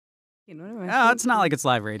Oh, it's not like it's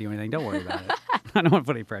live radio or anything. Don't worry about it. I don't want to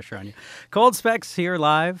put any pressure on you. Cold Specks here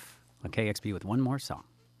live on KEXP with one more song.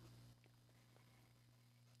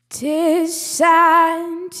 'Tis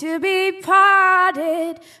sad to be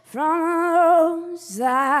parted from those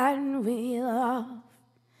that we love.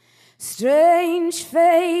 Strange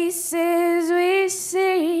faces we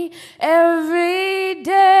see every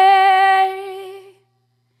day.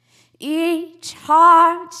 Each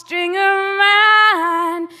heartstring of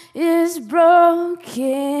mine is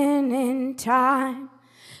broken in time.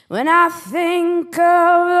 When I think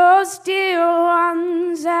of those dear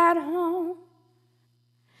ones at home.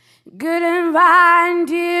 Goodbye,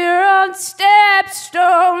 dear old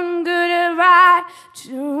Stepstone, goodbye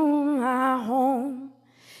to my home.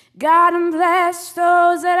 God bless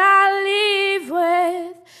those that I leave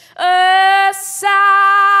with a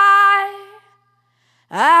sigh.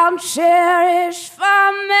 I'll cherish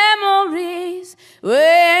fond memories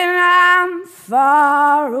when I'm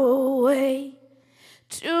far away,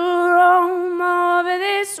 to roam over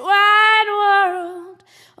this wide world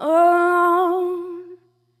alone.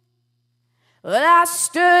 Well, I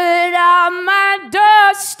stood on my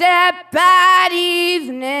doorstep at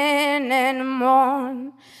evening and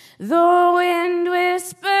morn. The wind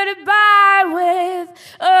whispered by with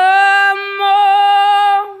a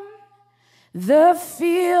moan. The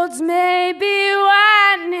fields may be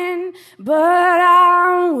widening, but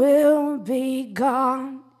I will be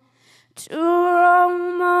gone, to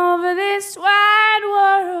roam over this wide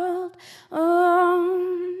world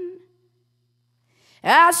alone.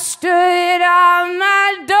 I stood on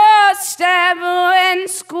my doorstep when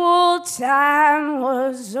school time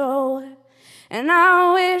was over, and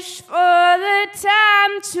I wished for the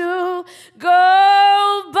time to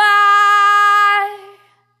go by.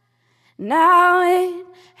 Now it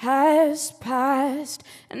has passed,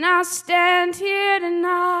 and I stand here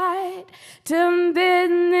tonight to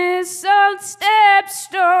bid this old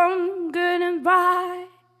Stepstone goodbye.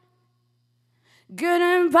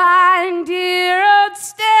 Goodbye, dear old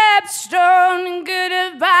Stepstone,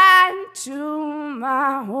 goodbye to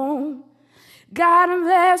my home. God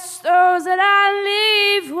bless those that I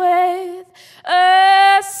leave with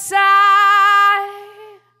a sigh.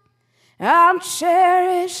 I'll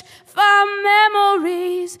cherish fond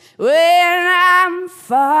memories when I'm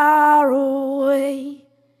far away,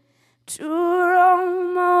 to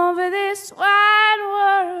roam over this wide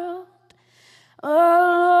world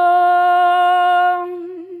alone.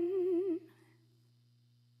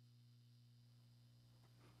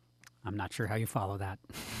 I'm not sure how you follow that.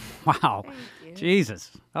 Wow.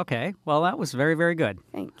 Jesus. Okay. Well, that was very, very good.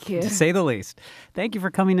 Thank you. To say the least. Thank you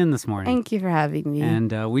for coming in this morning. Thank you for having me.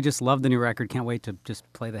 And we just love the new record. Can't wait to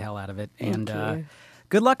just play the hell out of it. Thank you.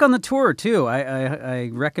 Good luck on the tour, too. I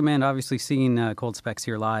recommend, obviously, seeing Cold Specks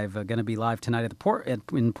here live. Going to be live tonight at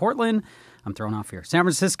in Portland. I'm thrown off here. San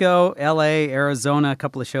Francisco, L.A., Arizona, a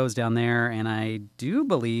couple of shows down there. And I do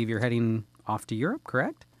believe you're heading off to Europe,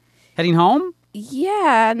 correct? Heading home?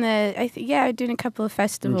 Yeah, and we're doing a couple of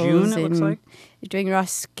festivals. In June, it looks like? We're doing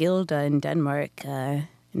Roskilde in Denmark in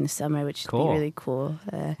the summer, which Cool. would be really cool.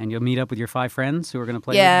 And you'll meet up with your 5 friends who are going to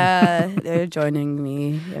play Yeah, with you? they're joining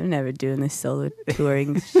me. I'm never doing this solo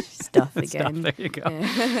touring stuff again. There you go.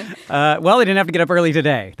 Yeah. Well, they didn't have to get up early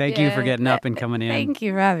today. Thank you for getting up and coming in. Thank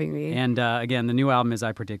you for having me. And again, the new album is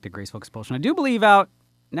I Predict a Graceful Expulsion. I do believe out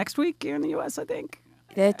next week here in the U.S., I think.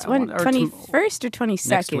 It's 21st or 22nd.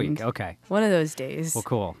 Next week, okay. One of those days. Well,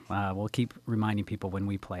 cool. We'll keep reminding people when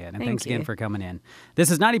we play it. And Thank thanks again you. for coming in.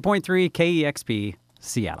 This is 90.3 KEXP,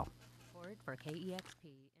 Seattle. For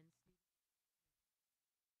KEXP.